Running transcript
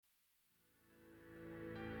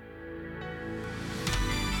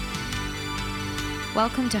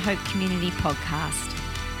Welcome to Hope Community Podcast.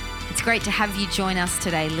 It's great to have you join us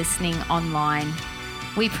today listening online.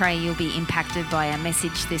 We pray you'll be impacted by our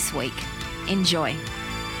message this week. Enjoy.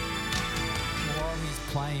 While he's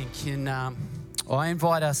playing, can I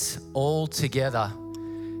invite us all together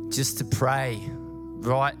just to pray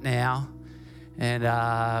right now? And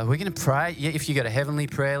we're going to pray. If you've got a heavenly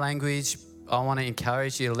prayer language, I want to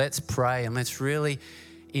encourage you, let's pray and let's really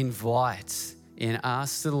invite and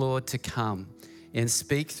ask the Lord to come and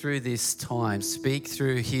speak through this time, speak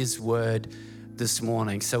through his word this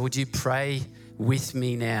morning. So would you pray with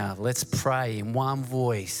me now? Let's pray in one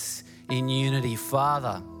voice, in unity.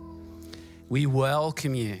 Father, we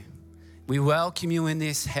welcome you. We welcome you in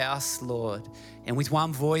this house, Lord. And with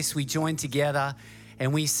one voice, we join together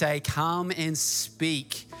and we say, come and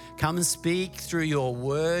speak. Come and speak through your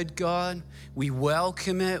word, God. We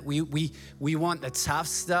welcome it. We want the tough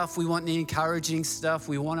stuff. We want the encouraging stuff.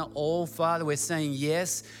 We want it all, Father. We're saying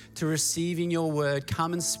yes to receiving your word.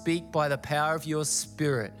 Come and speak by the power of your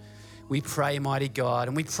Spirit. We pray, mighty God.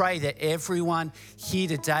 And we pray that everyone here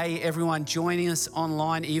today, everyone joining us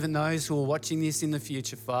online, even those who are watching this in the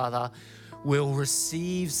future, Father, will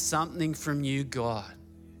receive something from you, God.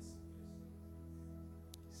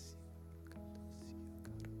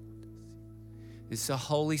 It's the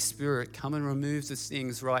Holy Spirit, come and remove the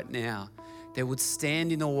things right now that would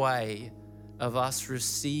stand in the way of us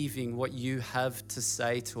receiving what you have to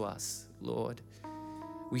say to us, Lord.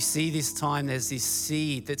 We see this time there's this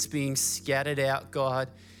seed that's being scattered out, God,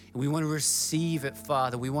 and we want to receive it,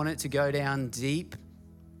 Father. We want it to go down deep,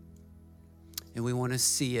 and we want to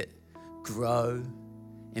see it grow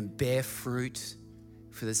and bear fruit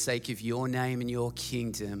for the sake of your name and your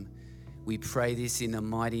kingdom. We pray this in the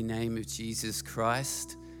mighty name of Jesus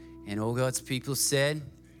Christ. And all God's people said,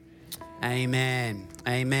 amen.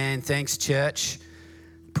 Amen. Thanks, church.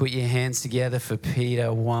 Put your hands together for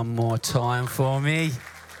Peter one more time for me.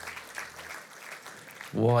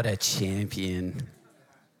 What a champion.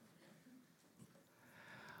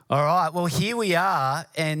 All right, well, here we are.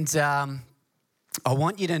 And I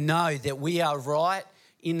want you to know that we are right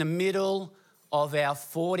in the middle of our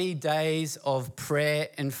 40 days of prayer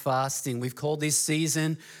and fasting. We've called this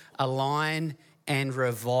season Align and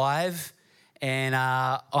Revive. And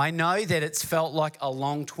I know that it's felt like a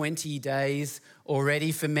long 20 days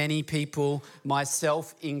already for many people,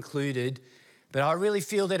 myself included. But I really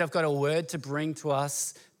feel that I've got a word to bring to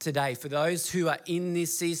us today for those who are in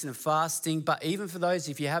this season of fasting. But even for those,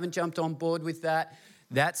 if you haven't jumped on board with that,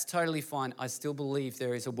 that's totally fine. I still believe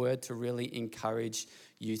there is a word to really encourage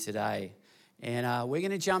you today. And we're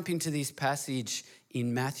going to jump into this passage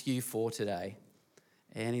in Matthew 4 today.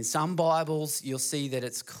 And in some Bibles, you'll see that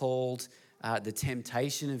it's called the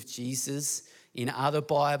temptation of Jesus. In other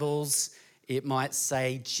Bibles, it might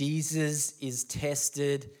say Jesus is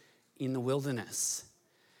tested in the wilderness.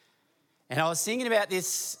 And I was thinking about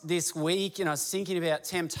this week, and I was thinking about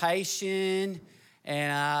temptation.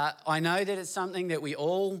 And I know that it's something that we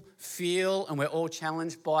all feel and we're all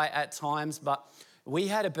challenged by at times, but we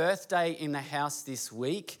had a birthday in the house this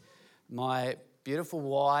week. My beautiful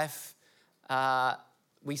wife,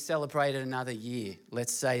 we celebrated another year,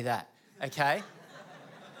 let's say that, okay?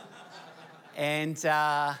 And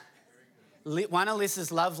one of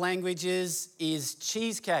Alyssa's love languages is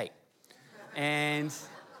cheesecake. And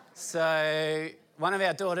so one of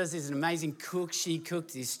our daughters is an amazing cook. She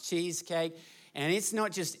cooked this cheesecake. And it's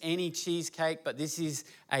not just any cheesecake, but this is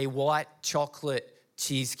a white chocolate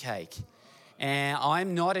cheesecake. And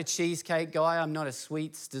I'm not a cheesecake guy. I'm not a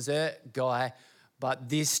sweets dessert guy. But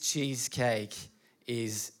this cheesecake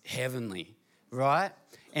is heavenly, right?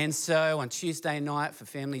 And so on Tuesday night for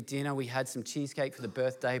family dinner, we had some cheesecake for the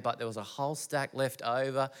birthday, but there was a whole stack left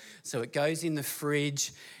over. So it goes in the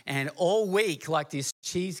fridge. And all week, like, this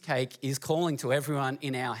cheesecake is calling to everyone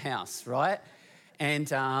in our house, right?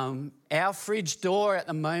 And our fridge door at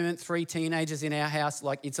the moment, 3 teenagers in our house,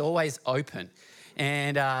 like, it's always open.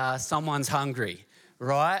 And someone's hungry,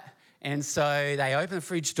 right? And so they open the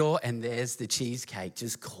fridge door and there's the cheesecake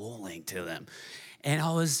just calling to them. And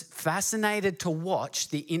I was fascinated to watch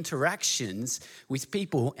the interactions with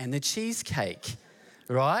people and the cheesecake,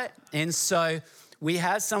 right? And so we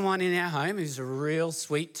had someone in our home who's a real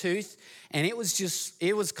sweet tooth. And it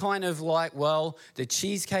was kind of like, well, the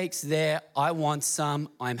cheesecake's there, I want some,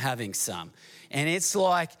 I'm having some. And it's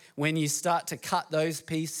like when you start to cut those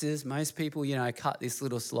pieces, most people, cut this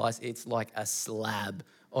little slice, it's like a slab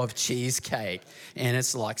of cheesecake. And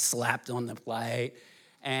it's like slapped on the plate.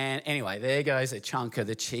 And anyway, there goes a chunk of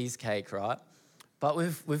the cheesecake, right? But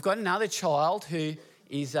we've got another child who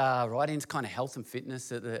is right into kind of health and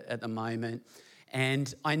fitness at the moment.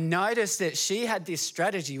 And I noticed that she had this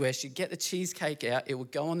strategy where she'd get the cheesecake out, it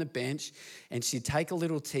would go on the bench, and she'd take a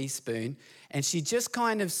little teaspoon and she'd just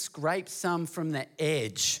kind of scrape some from the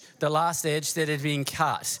edge, the last edge that had been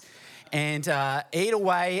cut, and eat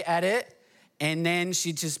away at it. And then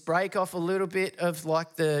she'd just break off a little bit of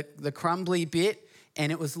like the crumbly bit,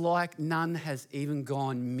 and it was like none has even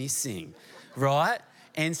gone missing, right?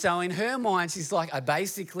 And so in her mind, she's like, I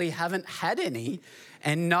basically haven't had any,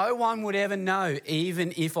 and no one would ever know,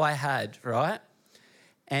 even if I had, right?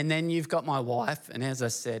 And then you've got my wife, and as I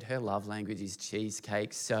said, her love language is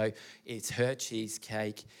cheesecake, so it's her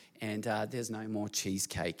cheesecake, and there's no more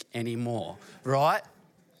cheesecake anymore, right?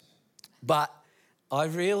 But I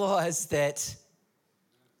realised that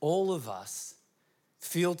all of us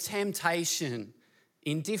feel temptation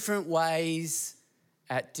in different ways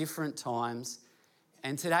at different times.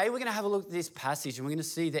 And today we're going to have a look at this passage, and we're going to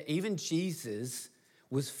see that even Jesus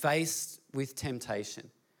was faced with temptation.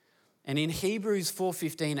 And in Hebrews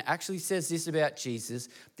 4:15, it actually says this about Jesus: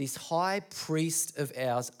 this high priest of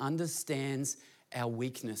ours understands our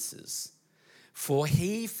weaknesses. For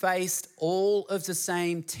he faced all of the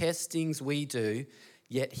same testings we do,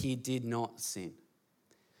 yet he did not sin.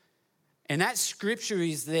 And that scripture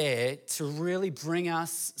is there to really bring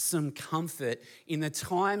us some comfort in the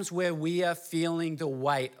times where we are feeling the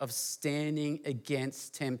weight of standing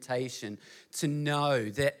against temptation, to know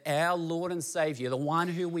that our Lord and Savior, the one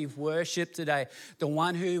who we've worshipped today, the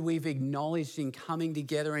one who we've acknowledged in coming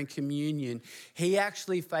together in communion, he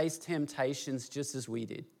actually faced temptations just as we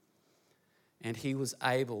did. And he was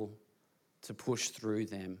able to push through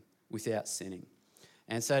them without sinning.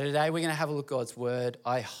 And so today we're going to have a look at God's word.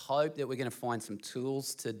 I hope that we're going to find some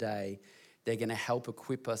tools today that are going to help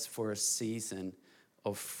equip us for a season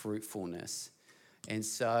of fruitfulness. And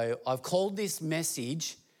so I've called this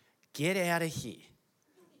message, Get Out of Here.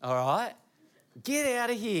 All right? Get out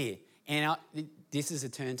of here. And this is a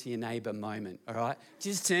turn to your neighbour moment, all right?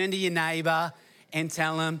 Just turn to your neighbour and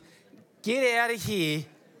tell them, get out of here.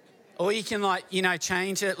 Or you can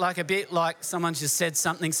change it like a bit like someone just said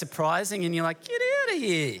something surprising and you're like, get out of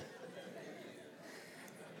here.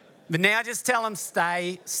 But now just tell them,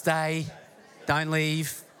 stay, don't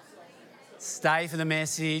leave. Stay for the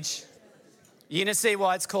message. You're going to see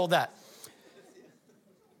why it's called that.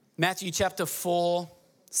 Matthew chapter 4,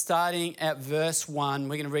 starting at verse 1.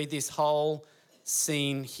 We're going to read this whole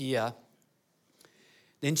scene here.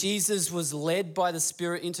 Then Jesus was led by the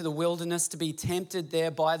Spirit into the wilderness to be tempted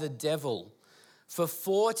there by the devil. For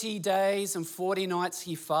 40 days and 40 nights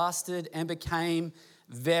he fasted and became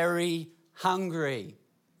very hungry.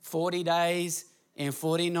 40 days and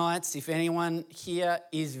 40 nights. If anyone here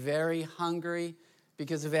is very hungry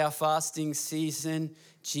because of our fasting season,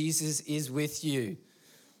 Jesus is with you.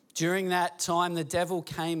 During that time, the devil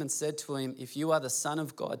came and said to him, if you are the Son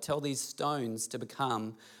of God, tell these stones to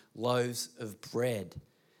become loaves of bread.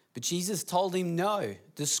 But Jesus told him, no,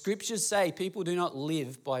 the scriptures say people do not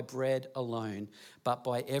live by bread alone, but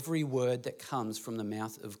by every word that comes from the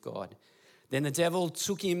mouth of God. Then the devil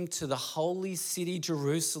took him to the holy city,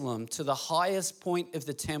 Jerusalem, to the highest point of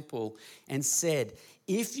the temple, and said,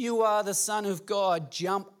 if you are the Son of God,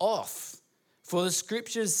 jump off. For the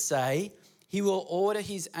scriptures say, he will order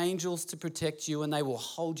his angels to protect you, and they will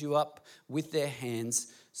hold you up with their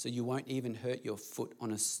hands so you won't even hurt your foot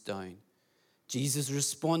on a stone. Jesus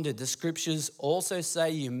responded, the scriptures also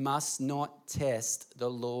say you must not test the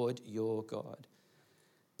Lord your God.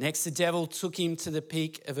 Next, the devil took him to the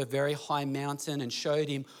peak of a very high mountain and showed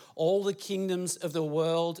him all the kingdoms of the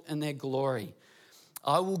world and their glory.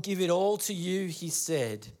 I will give it all to you, he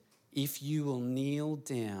said, if you will kneel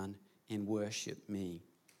down and worship me.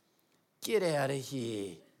 Get out of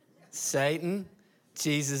here, Satan,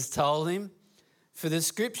 Jesus told him. For the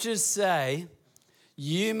scriptures say,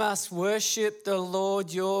 you must worship the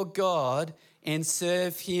Lord your God and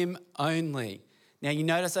serve him only. Now, you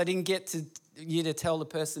notice I didn't get you to tell the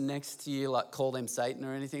person next to you, like call them Satan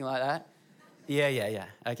or anything like that? Yeah.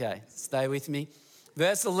 Okay, stay with me.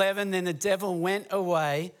 Verse 11, then the devil went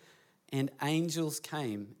away and angels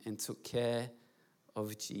came and took care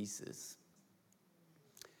of Jesus.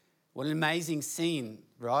 What an amazing scene,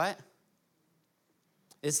 right?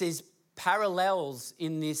 There's these parallels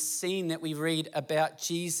in this scene that we read about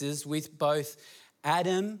Jesus with both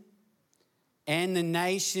Adam and the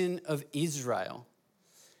nation of Israel.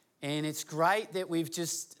 And it's great that we've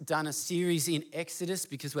just done a series in Exodus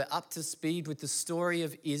because we're up to speed with the story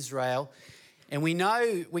of Israel. And we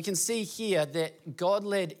can see here that God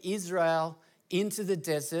led Israel into the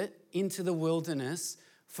desert, into the wilderness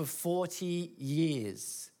for 40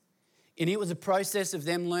 years. And it was a process of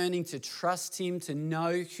them learning to trust him, to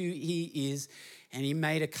know who he is. and he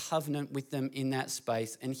made a covenant with them in that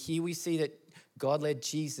space. And here we see that God led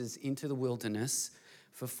Jesus into the wilderness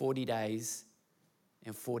for 40 days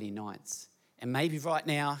and 40 nights. And maybe right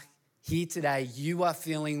now, here today, you are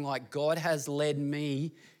feeling like God has led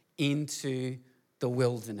me into the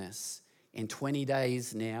wilderness. In 20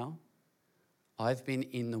 days now, I've been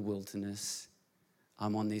in the wilderness.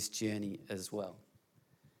 I'm on this journey as well.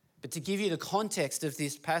 But to give you the context of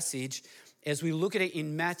this passage, as we look at it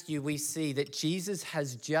in Matthew, we see that Jesus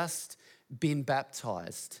has just been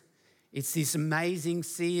baptized. It's this amazing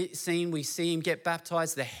scene. We see him get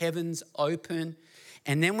baptized, the heavens open,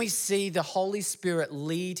 and then we see the Holy Spirit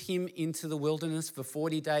lead him into the wilderness for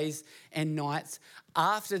 40 days and nights.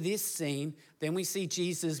 After this scene, then we see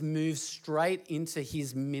Jesus move straight into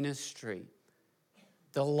his ministry,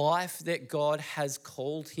 the life that God has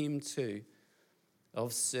called him to,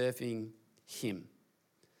 of serving him.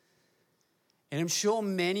 And I'm sure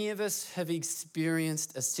many of us have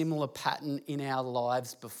experienced a similar pattern in our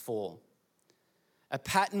lives before. A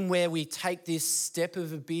pattern where we take this step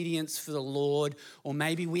of obedience for the Lord, or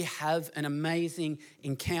maybe we have an amazing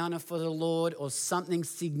encounter for the Lord, or something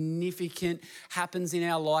significant happens in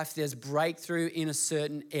our life. There's breakthrough in a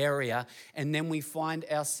certain area, and then we find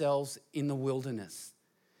ourselves in the wilderness,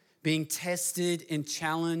 being tested and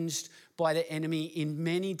challenged by the enemy in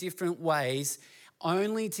many different ways,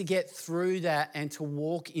 only to get through that and to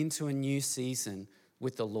walk into a new season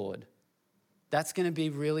with the Lord. That's going to be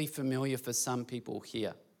really familiar for some people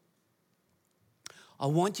here. I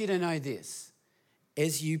want you to know this.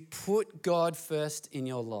 As you put God first in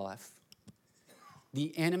your life,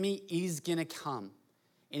 the enemy is going to come.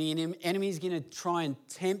 And the enemy is going to try and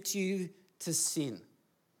tempt you to sin.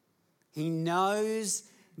 He knows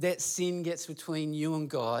that sin gets between you and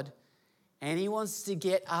God, and he wants to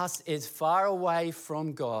get us as far away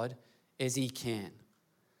from God as he can.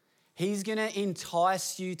 He's going to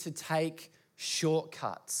entice you to take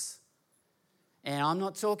shortcuts. And I'm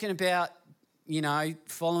not talking about,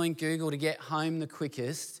 following Google to get home the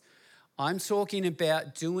quickest. I'm talking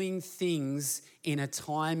about doing things in a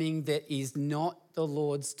timing that is not the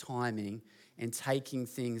Lord's timing and taking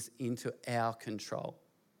things into our control.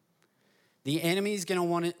 The enemy is going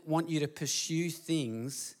to want you to pursue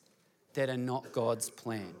things that are not God's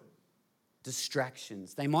plan.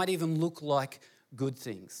 Distractions. They might even look like good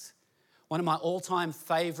things. One of my all-time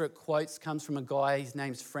favourite quotes comes from a guy, his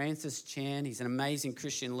name's Francis Chan. He's an amazing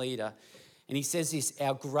Christian leader. And he says this: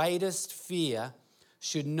 our greatest fear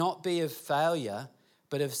should not be of failure,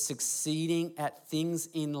 but of succeeding at things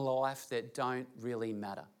in life that don't really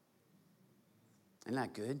matter. Isn't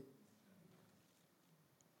that good?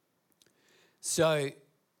 So,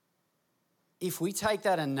 if we take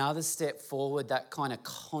that another step forward, that kind of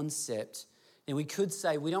concept, then we could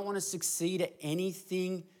say we don't want to succeed at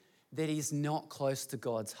anything that is not close to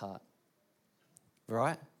God's heart,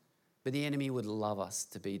 right? But the enemy would love us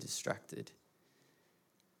to be distracted.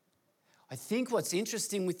 I think what's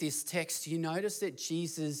interesting with this text, you notice that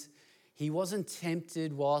Jesus, he wasn't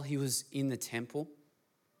tempted while he was in the temple.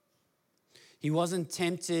 He wasn't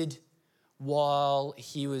tempted while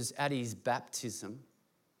he was at his baptism.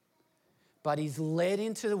 But he's led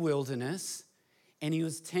into the wilderness, and he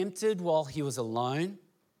was tempted while he was alone,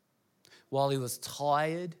 while he was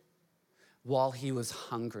tired, while he was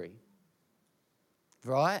hungry.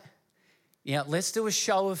 Right? Now, let's do a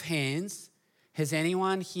show of hands. Has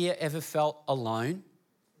anyone here ever felt alone?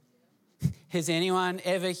 Has anyone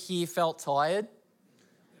ever here felt tired?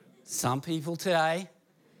 Some people today.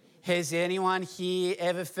 Has anyone here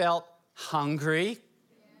ever felt hungry?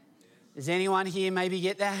 Does anyone here maybe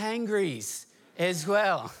get their hangries as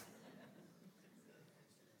well?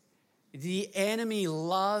 The enemy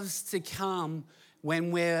loves to come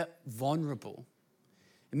when we're vulnerable.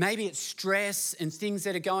 Maybe it's stress and things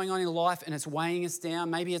that are going on in life and it's weighing us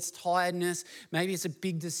down. Maybe it's tiredness. Maybe it's a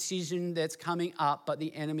big decision that's coming up, but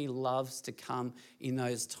the enemy loves to come in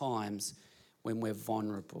those times when we're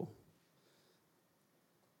vulnerable.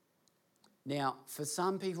 Now, for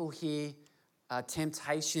some people here,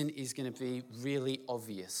 temptation is going to be really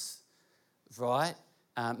obvious, right?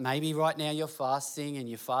 Maybe right now you're fasting and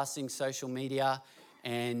you're fasting social media,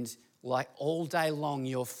 and like all day long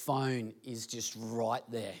your phone is just right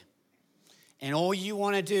there. And all you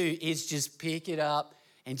want to do is just pick it up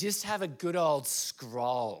and just have a good old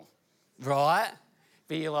scroll, right?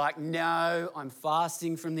 But you're like, no, I'm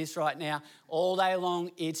fasting from this right now. All day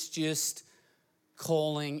long it's just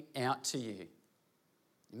calling out to you.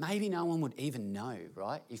 Maybe no one would even know,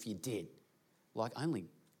 right, if you did. Like only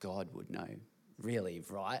God would know, really,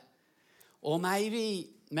 right? Or maybe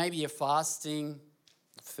you're fasting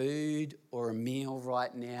food or a meal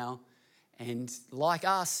right now, And like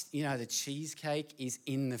us, the cheesecake is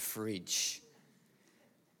in the fridge.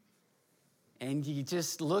 And you're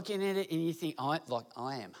just looking at it and you think, I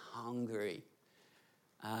am hungry.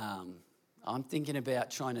 I'm thinking about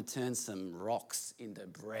trying to turn some rocks into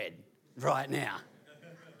bread right now.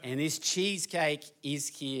 And this cheesecake is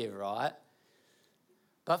here, right?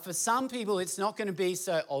 But for some people, it's not going to be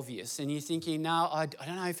so obvious. And you're thinking, no, I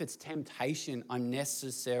don't know if it's temptation I'm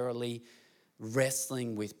necessarily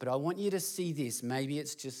wrestling with. But I want you to see this. Maybe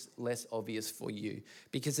it's just less obvious for you.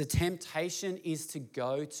 Because the temptation is to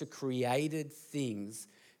go to created things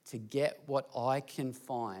to get what I can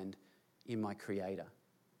find in my Creator.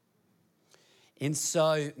 And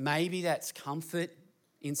so maybe that's comfort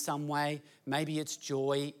in some way. Maybe it's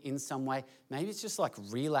joy in some way. Maybe it's just like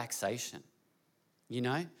relaxation.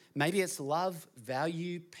 Maybe it's love,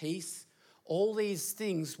 value, peace. All these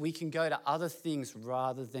things, we can go to other things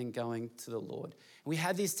rather than going to the Lord. We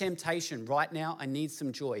have this temptation. Right now, I need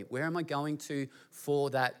some joy. Where am I going to for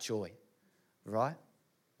that joy? Right?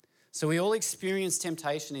 So we all experience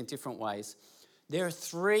temptation in different ways. There are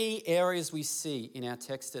 3 areas we see in our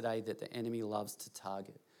text today that the enemy loves to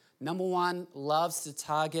target. Number 1, loves to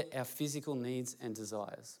target our physical needs and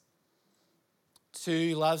desires.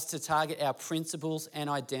 2, loves to target our principles and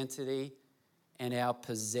identity and our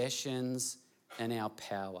possessions and our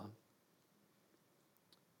power.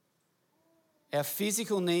 Our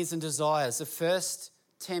physical needs and desires. The first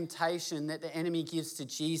temptation that the enemy gives to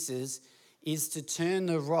Jesus is to turn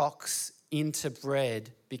the rocks into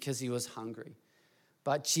bread because he was hungry.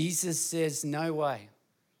 But Jesus says, no way.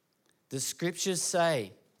 The scriptures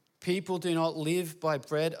say, people do not live by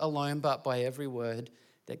bread alone, but by every word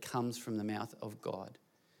that comes from the mouth of God.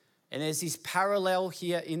 And there's this parallel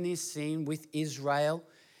here in this scene with Israel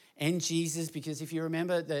and Jesus, because if you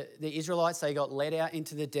remember, the Israelites, they got led out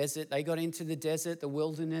into the desert. They got into the desert, the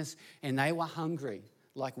wilderness, and they were hungry.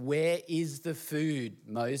 Like, where is the food,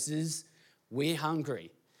 Moses? We're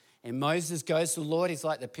hungry. And Moses goes to the Lord. He's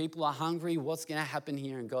like, the people are hungry. What's going to happen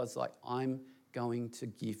here? And God's like, I'm going to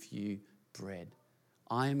give you bread.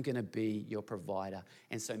 I am going to be your provider.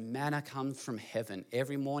 And so manna comes from heaven.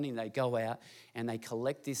 Every morning they go out and they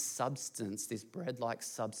collect this substance, this bread-like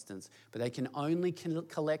substance, but they can only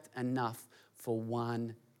collect enough for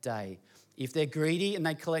one day. If they're greedy and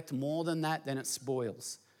they collect more than that, then it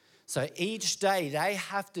spoils. So each day they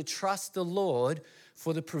have to trust the Lord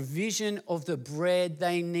for the provision of the bread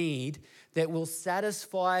they need that will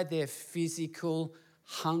satisfy their physical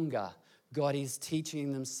hunger. God is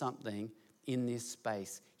teaching them something in this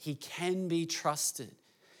space. He can be trusted.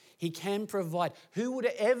 He can provide. Who would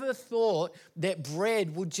have ever thought that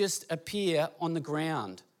bread would just appear on the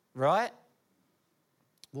ground, right?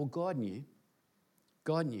 Well, God knew.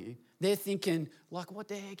 God knew. They're thinking, like, what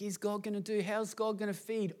the heck is God going to do? How's God going to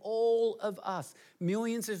feed all of us?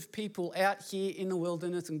 Millions of people out here in the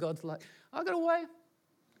wilderness, and God's like, I got a way.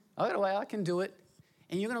 I can do it.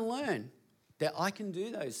 And you're going to learn that I can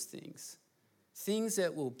do those things. Things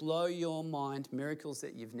that will blow your mind, miracles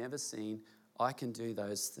that you've never seen, I can do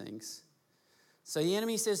those things. So the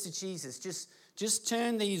enemy says to Jesus, just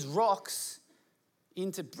turn these rocks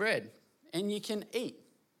into bread and you can eat.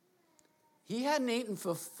 He hadn't eaten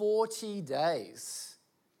for 40 days.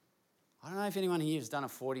 I don't know if anyone here has done a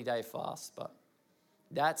 40-day fast, but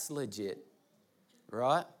that's legit,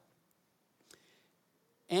 right?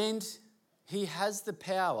 And he has the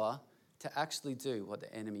power to actually do what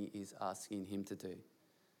the enemy is asking him to do.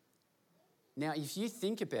 Now, if you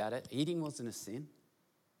think about it, eating wasn't a sin.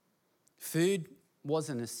 Food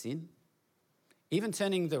wasn't a sin. Even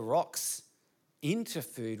turning the rocks into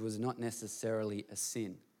food was not necessarily a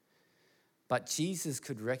sin. But Jesus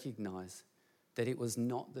could recognize that it was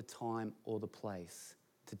not the time or the place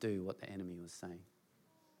to do what the enemy was saying.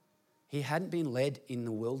 He hadn't been led in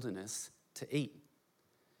the wilderness to eat.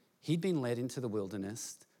 He'd been led into the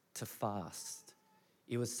wilderness to fast.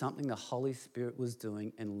 It was something the Holy Spirit was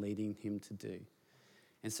doing and leading him to do.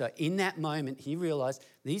 And so in that moment, he realized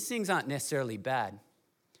these things aren't necessarily bad,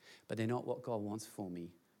 but they're not what God wants for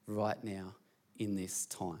me right now in this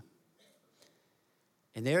time.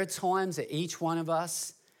 And there are times that each one of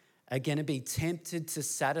us are going to be tempted to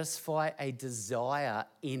satisfy a desire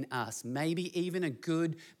in us, maybe even a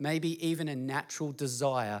good, maybe even a natural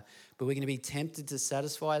desire, but we're going to be tempted to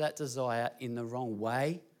satisfy that desire in the wrong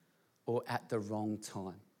way or at the wrong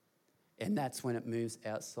time. And that's when it moves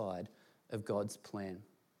outside of God's plan.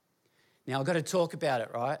 Now, I've got to talk about it,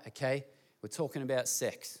 right? Okay? We're talking about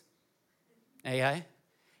sex. Okay?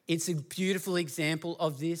 It's a beautiful example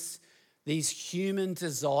of this, these human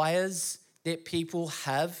desires that people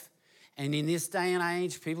have. And in this day and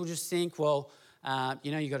age, people just think, well,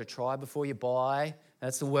 You got to try before you buy.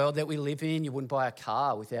 That's the world that we live in. You wouldn't buy a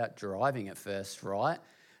car without driving it first, right?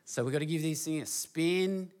 So we've got to give these things a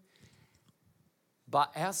spin.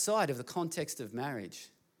 But outside of the context of marriage,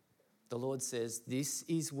 the Lord says, this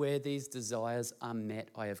is where these desires are met.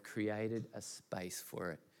 I have created a space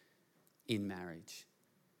for it in marriage.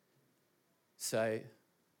 So,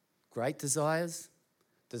 great desires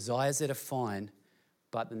that are fine,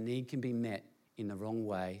 but the need can be met in the wrong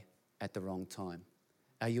way at the wrong time.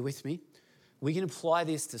 Are you with me? We can apply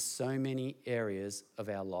this to so many areas of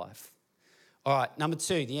our life. All right, number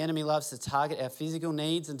 2, the enemy loves to target our physical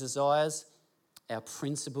needs and desires, our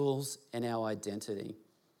principles, and our identity.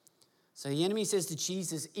 So the enemy says to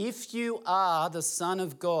Jesus, if you are the Son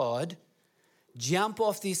of God, jump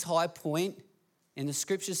off this high point, and the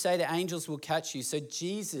scriptures say the angels will catch you. So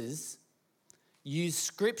Jesus used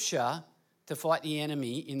scripture to fight the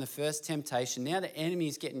enemy in the first temptation. Now the enemy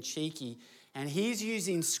is getting cheeky, and he's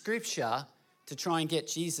using scripture to try and get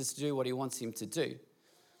Jesus to do what he wants him to do.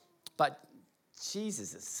 But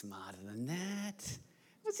Jesus is smarter than that.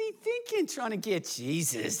 What's he thinking, trying to get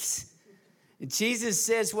Jesus? And Jesus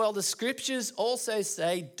says, well, the scriptures also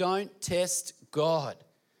say don't test God.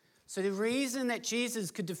 So the reason that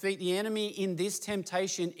Jesus could defeat the enemy in this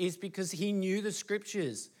temptation is because he knew the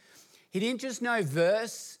scriptures. He didn't just know the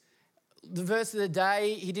verse of the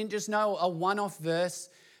day. He didn't just know a one-off verse,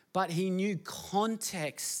 but he knew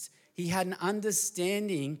context. He had an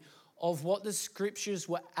understanding of what the scriptures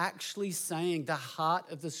were actually saying, the heart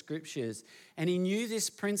of the scriptures. And he knew this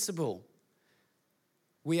principle.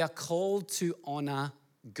 We are called to honor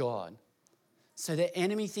God. So the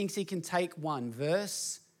enemy thinks he can take one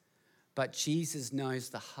verse, but Jesus knows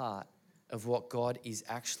the heart of what God is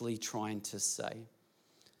actually trying to say.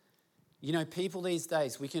 You know, people these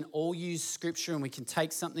days, we can all use scripture and we can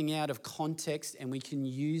take something out of context and we can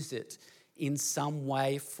use it in some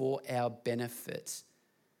way for our benefit.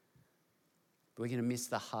 But we're going to miss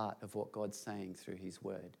the heart of what God's saying through his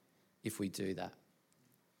word if we do that.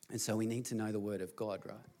 And so we need to know the word of God,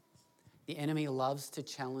 right? The enemy loves to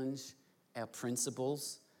challenge our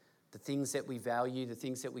principles, the things that we value, the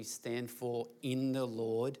things that we stand for in the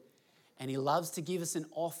Lord. And he loves to give us an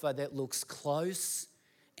offer that looks close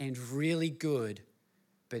and really good,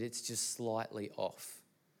 but it's just slightly off,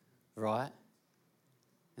 right?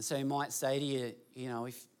 And so he might say to you,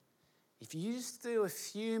 if you just do a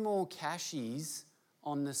few more cashies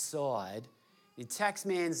on the side, your tax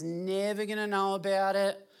man's never going to know about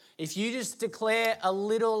it. If you just declare a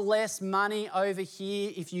little less money over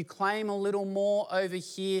here, if you claim a little more over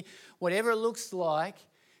here, whatever it looks like,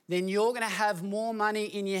 then you're going to have more money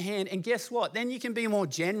in your hand. And guess what? Then you can be more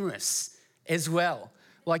generous as well.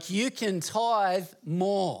 Like you can tithe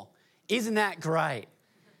more. Isn't that great?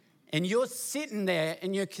 And you're sitting there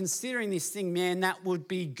and you're considering this thing, man, that would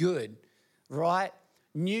be good, right?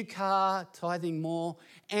 New car, tithing more.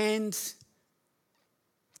 And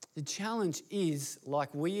the challenge is,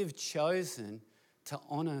 like, we have chosen to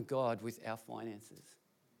honour God with our finances.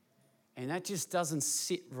 And that just doesn't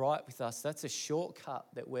sit right with us. That's a shortcut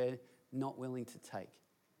that we're not willing to take.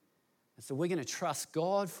 And so we're going to trust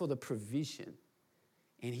God for the provision,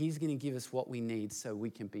 and he's going to give us what we need so we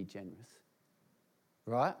can be generous.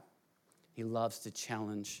 Right? He loves to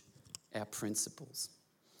challenge our principles.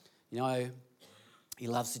 He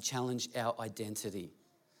loves to challenge our identity.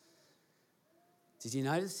 Did you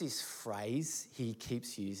notice this phrase he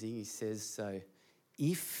keeps using? He says, so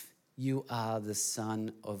if you are the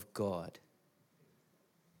Son of God.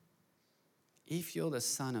 If you're the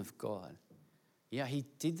Son of God. Yeah, he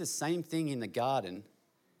did the same thing in the garden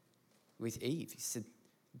with Eve. He said,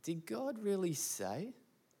 did God really say?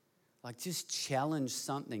 Like, just challenge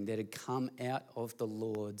something that had come out of the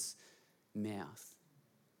Lord's mouth.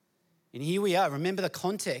 And here we are. Remember the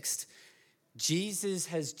context. Jesus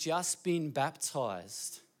has just been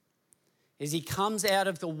baptized. As he comes out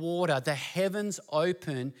of the water, the heavens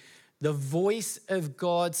open, the voice of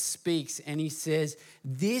God speaks, and he says,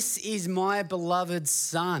 this is my beloved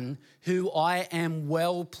Son, who I am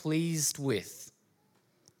well pleased with.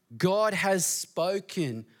 God has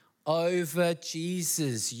spoken over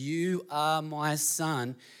Jesus. You are my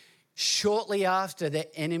Son. Shortly after,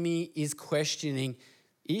 the enemy is questioning,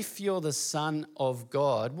 if you're the Son of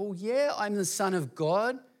God, well, yeah, I'm the Son of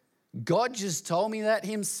God. God just told me that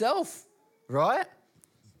himself, right?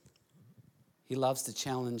 He loves to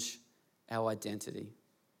challenge our identity.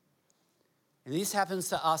 And this happens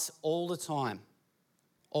to us all the time.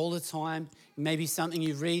 All the time. Maybe something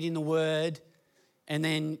you read in the Word and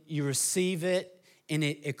then you receive it and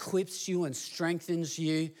it equips you and strengthens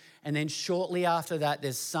you. And then shortly after that,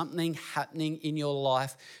 there's something happening in your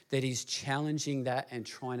life that is challenging that and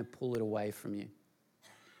trying to pull it away from you.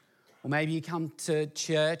 Or maybe you come to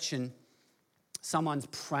church and someone's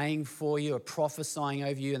praying for you or prophesying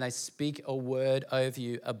over you, and they speak a word over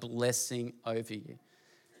you, a blessing over you.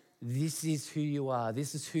 This is who you are.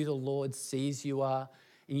 This is who the Lord sees you are.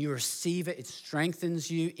 And you receive it. It strengthens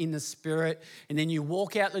you in the Spirit. And then you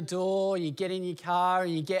walk out the door, you get in your car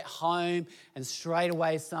and you get home, and straight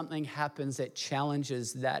away something happens that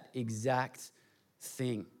challenges that exact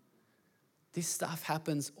thing. This stuff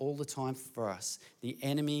happens all the time for us. The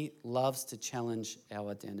enemy loves to challenge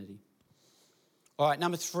our identity. All right,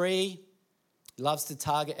 number 3, he loves to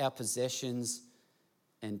target our possessions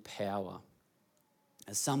and power.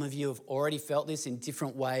 As some of you have already felt this in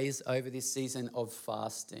different ways over this season of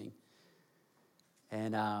fasting.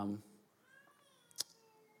 And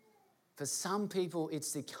for some people,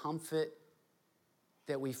 it's the comfort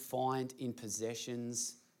that we find in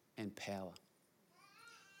possessions and power.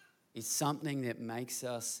 It's something that makes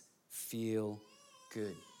us feel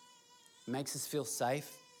good. It makes us feel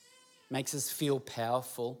safe, makes us feel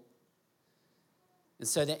powerful. And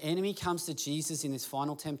so the enemy comes to Jesus in this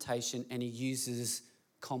final temptation and he uses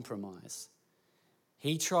compromise.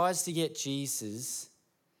 He tries to get Jesus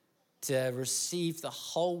to receive the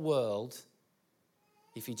whole world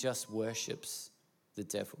if he just worships the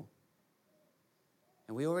devil.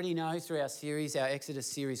 And we already know through our series, our Exodus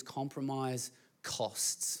series, compromise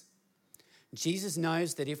costs. Jesus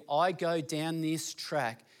knows that if I go down this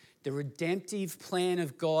track, the redemptive plan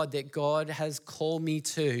of God that God has called me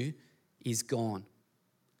to is gone.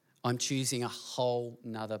 I'm choosing a whole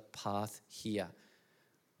nother path here.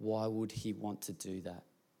 Why would he want to do that?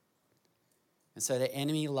 And so the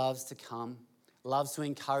enemy loves to come, loves to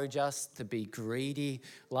encourage us to be greedy,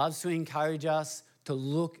 loves to encourage us to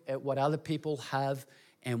look at what other people have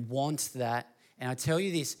and want that. And I tell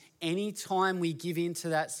you this, anytime we give into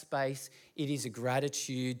that space, it is a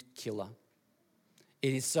gratitude killer.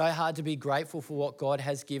 It is so hard to be grateful for what God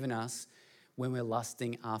has given us when we're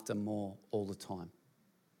lusting after more all the time.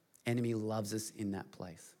 Enemy loves us in that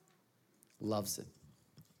place. Loves it.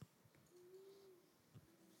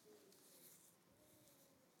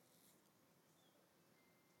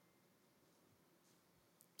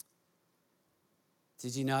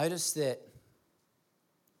 Did you notice that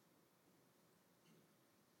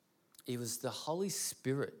it was the Holy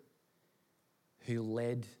Spirit who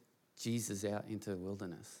led Jesus out into the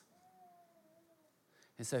wilderness?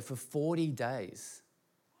 And so for 40 days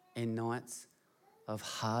and nights of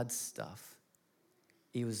hard stuff,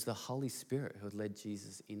 it was the Holy Spirit who had led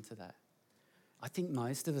Jesus into that. I think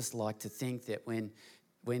most of us like to think that when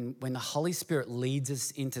the Holy Spirit leads us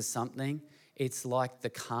into something, it's like the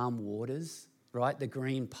calm waters, right? The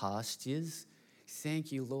green pastures.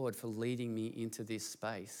 Thank you, Lord, for leading me into this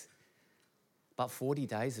space. But 40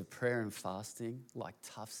 days of prayer and fasting, like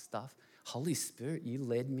tough stuff. Holy Spirit, you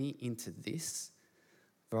led me into this,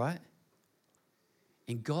 right?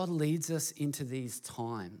 And God leads us into these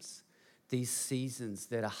times, these seasons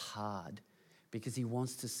that are hard, because he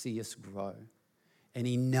wants to see us grow. And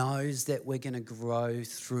he knows that we're going to grow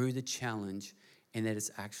through the challenge and that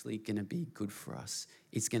it's actually going to be good for us.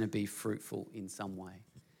 It's going to be fruitful in some way.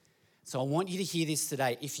 So I want you to hear this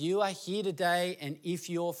today. If you are here today and if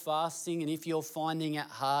you're fasting and if you're finding it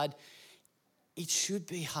hard, it should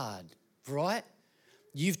be hard, right?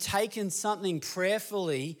 You've taken something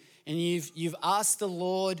prayerfully and you've asked the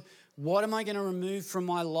Lord, what am I going to remove from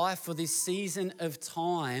my life for this season of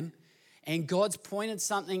time? And God's pointed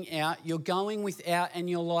something out. You're going without and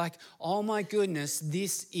you're like, oh my goodness,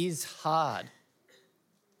 this is hard.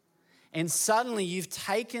 And suddenly you've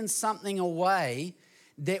taken something away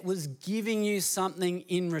that was giving you something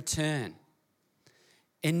in return.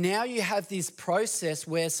 And now you have this process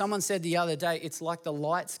where someone said the other day, it's like the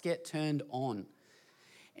lights get turned on.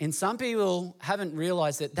 And some people haven't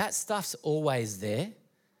realized that that stuff's always there,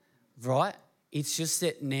 right? It's just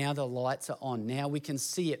that now the lights are on. Now we can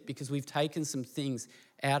see it because we've taken some things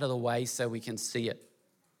out of the way so we can see it.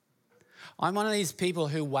 I'm one of these people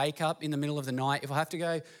who wake up in the middle of the night. If I have to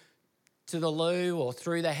go to the loo or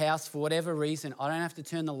through the house for whatever reason, I don't have to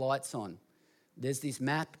turn the lights on. There's this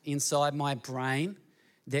map inside my brain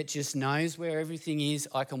that just knows where everything is.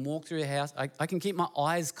 I can walk through the house. I can keep my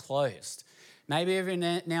eyes closed. Maybe every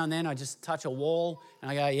now and then I just touch a wall and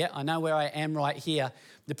I go, yeah, I know where I am right here.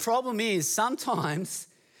 The problem is sometimes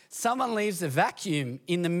someone leaves a vacuum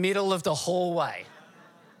in the middle of the hallway,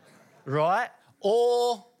 right?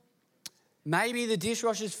 Or maybe the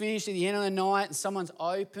dishwasher's finished at the end of the night and someone's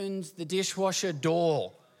opened the dishwasher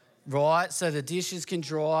door right? So the dishes can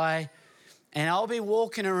dry. And I'll be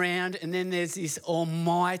walking around and then there's this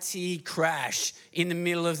almighty crash in the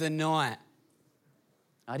middle of the night.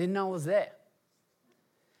 I didn't know it was there.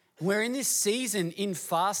 We're in this season in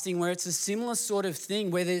fasting where it's a similar sort of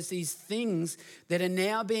thing, where there's these things that are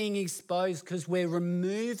now being exposed because we're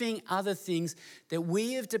removing other things that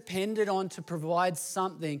we have depended on to provide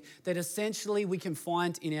something that essentially we can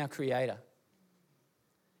find in our Creator.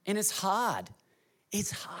 And it's hard.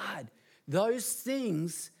 It's hard. Those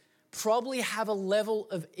things probably have a level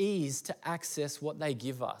of ease to access what they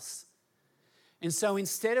give us. And so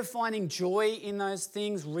instead of finding joy in those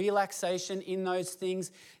things, relaxation in those things,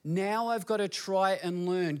 now I've got to try and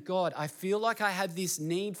learn, God, I feel like I have this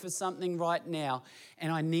need for something right now,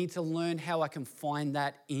 and I need to learn how I can find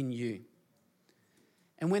that in you.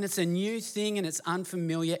 And when it's a new thing and it's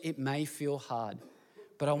unfamiliar, it may feel hard.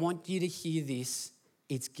 But I want you to hear this.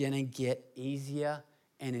 It's going to get easier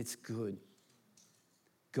and it's good.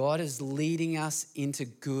 God is leading us into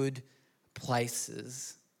good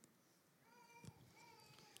places.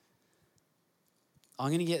 I'm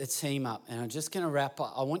going to get the team up and I'm just going to wrap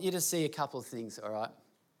up. I want you to see a couple of things, all right?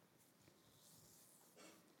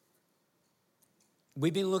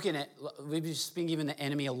 We've just been giving the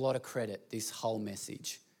enemy a lot of credit, this whole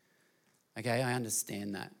message. Okay, I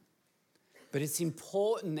understand that. But it's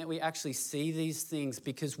important that we actually see these things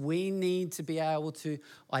because we need to be able to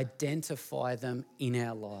identify them in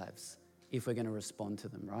our lives if we're going to respond to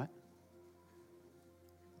them, right?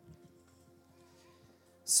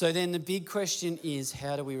 So then the big question is,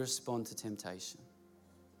 how do we respond to temptation?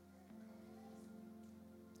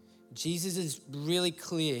 Jesus is really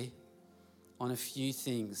clear on a few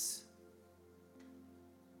things.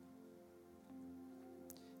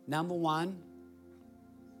 Number one,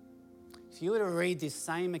 if you were to read this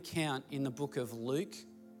same account in the book of Luke,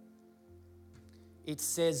 it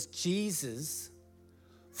says Jesus,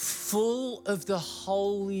 full of the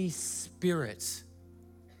Holy Spirit,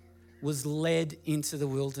 was led into the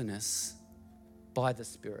wilderness by the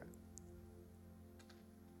Spirit.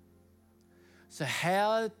 So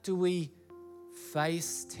how do we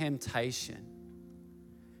face temptation?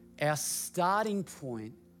 Our starting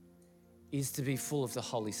point is to be full of the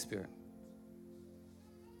Holy Spirit.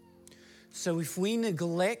 So if we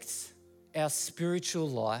neglect our spiritual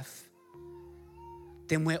life,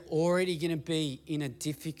 then we're already going to be in a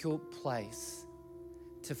difficult place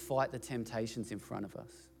to fight the temptations in front of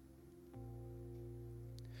us.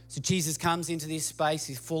 So Jesus comes into this space,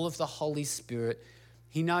 he's full of the Holy Spirit.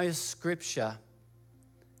 He knows Scripture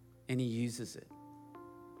and he uses it.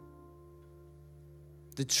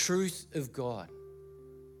 The truth of God.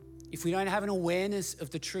 If we don't have an awareness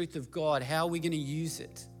of the truth of God, how are we going to use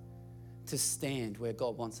it to stand where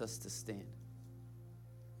God wants us to stand?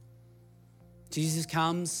 Jesus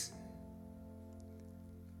comes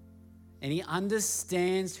and he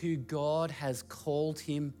understands who God has called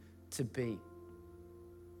him to be.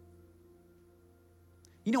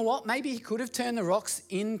 You know what? Maybe he could have turned the rocks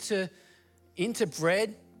into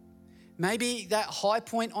bread. Maybe that high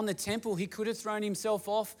point on the temple, he could have thrown himself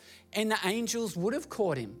off and the angels would have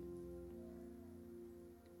caught him.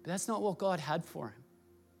 But that's not what God had for him.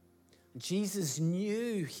 Jesus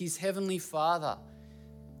knew his heavenly Father.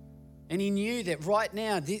 And he knew that right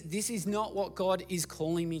now, this is not what God is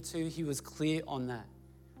calling me to. He was clear on that.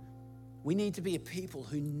 We need to be a people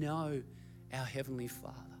who know our heavenly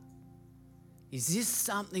Father. Is this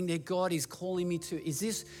something that God is calling me to? Is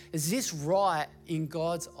this right in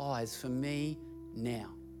God's eyes for me now?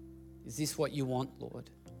 Is this what you want, Lord?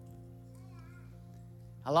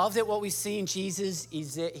 I love that what we see in Jesus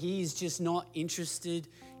is that he is just not interested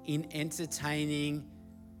in entertaining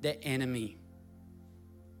the enemy.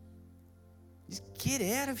 Just get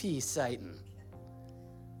out of here, Satan.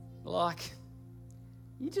 Like,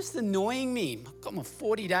 you're just annoying me. I've got my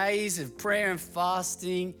 40 days of prayer and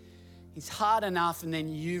fasting. It's hard enough and then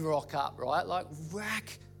you rock up, right? Like,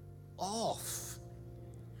 rack off.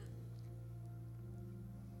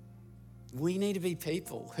 We need to be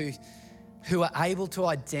people who are able to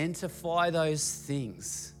identify those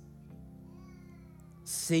things,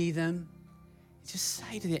 see them, just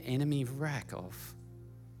say to the enemy, rack off.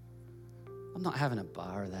 I'm not having a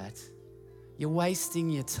bar of that. You're wasting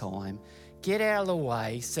your time. Get out of the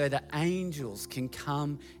way so the angels can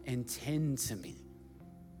come and tend to me.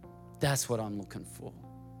 That's what I'm looking for.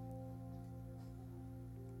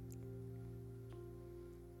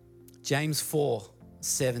 James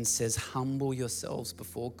 4:7 says, humble yourselves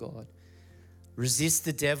before God. Resist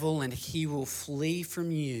the devil and he will flee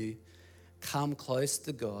from you. Come close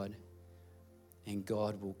to God and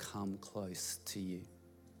God will come close to you.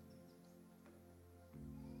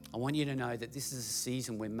 I want you to know that this is a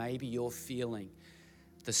season where maybe you're feeling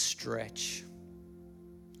the stretch.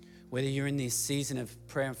 Whether you're in this season of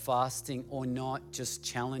prayer and fasting or not, just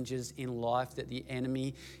challenges in life that the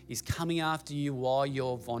enemy is coming after you while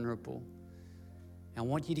you're vulnerable. I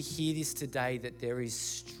want you to hear this today, that there is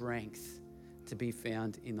strength to be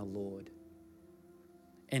found in the Lord.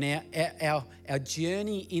 And our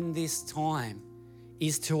journey in this time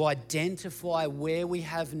is to identify where we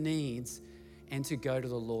have needs and to go to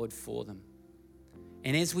the Lord for them.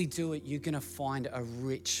 And as we do it, you're going to find a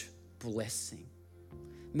rich blessing.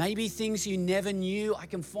 Maybe things you never knew. I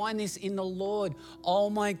can find this in the Lord. Oh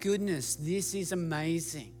my goodness, this is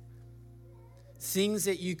amazing. Things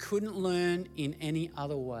that you couldn't learn in any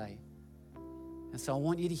other way. And so I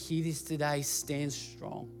want you to hear this today. Stand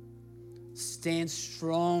strong. Stand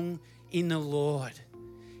strong in the Lord.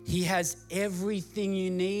 He has everything you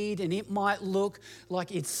need, and it might look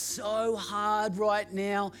like it's so hard right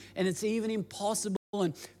now and it's even impossible,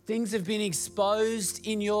 and things have been exposed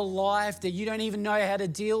in your life that you don't even know how to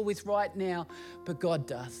deal with right now, but God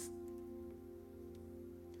does.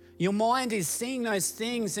 Your mind is seeing those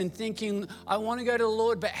things and thinking, I want to go to the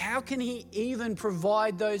Lord, but how can He even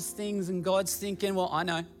provide those things? And God's thinking, well, I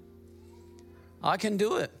know. I can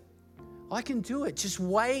do it. I can do it. Just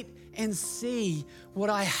wait and see what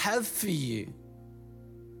I have for you.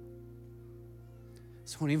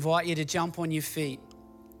 So I want to invite you to jump on your feet.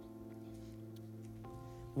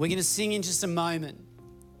 We're going to sing in just a moment.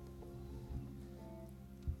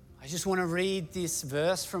 I just want to read this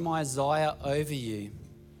verse from Isaiah over you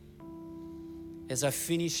as I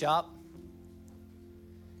finish up.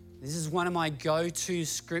 This is one of my go-to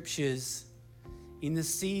scriptures in the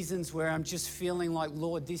seasons where I'm just feeling like,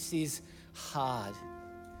 Lord, this is hard.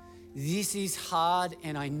 This is hard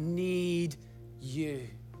and I need you.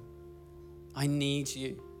 I need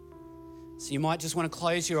you. So you might just want to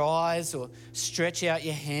close your eyes or stretch out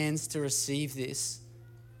your hands to receive this.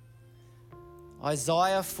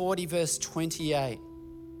 Isaiah 40 verse 28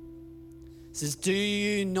 says, do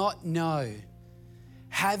you not know?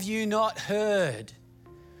 Have you not heard?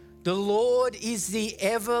 The Lord is the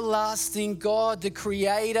everlasting God, the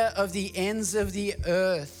creator of the ends of the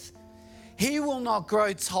earth. He will not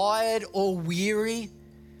grow tired or weary,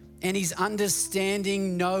 and His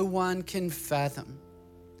understanding no one can fathom.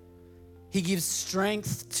 He gives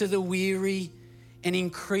strength to the weary and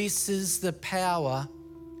increases the power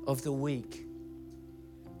of the weak.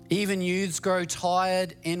 Even youths grow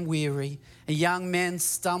tired and weary. A young man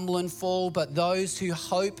stumble and fall, but those who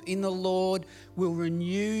hope in the Lord will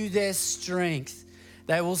renew their strength.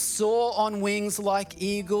 They will soar on wings like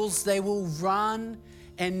eagles. They will run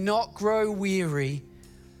and not grow weary.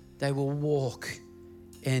 They will walk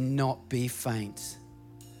and not be faint.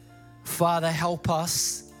 Father, help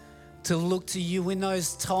us to look to you in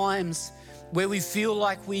those times where we feel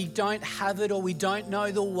like we don't have it or we don't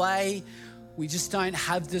know the way. We just don't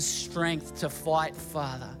have the strength to fight,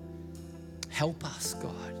 Father. Help us,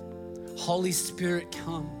 God. Holy Spirit,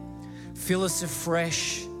 come. Fill us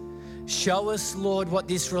afresh. Show us, Lord, what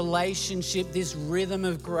this relationship, this rhythm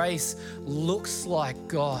of grace looks like,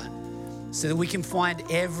 God, so that we can find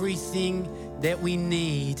everything that we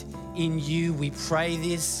need in you. We pray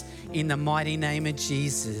this in the mighty name of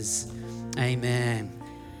Jesus. Amen.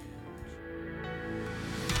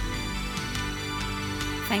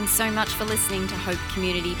 Thanks so much for listening to Hope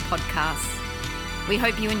Community Podcasts. We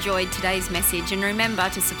hope you enjoyed today's message, and remember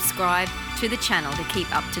to subscribe to the channel to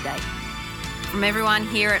keep up to date. From everyone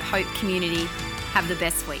here at Hope Community, have the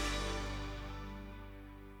best week.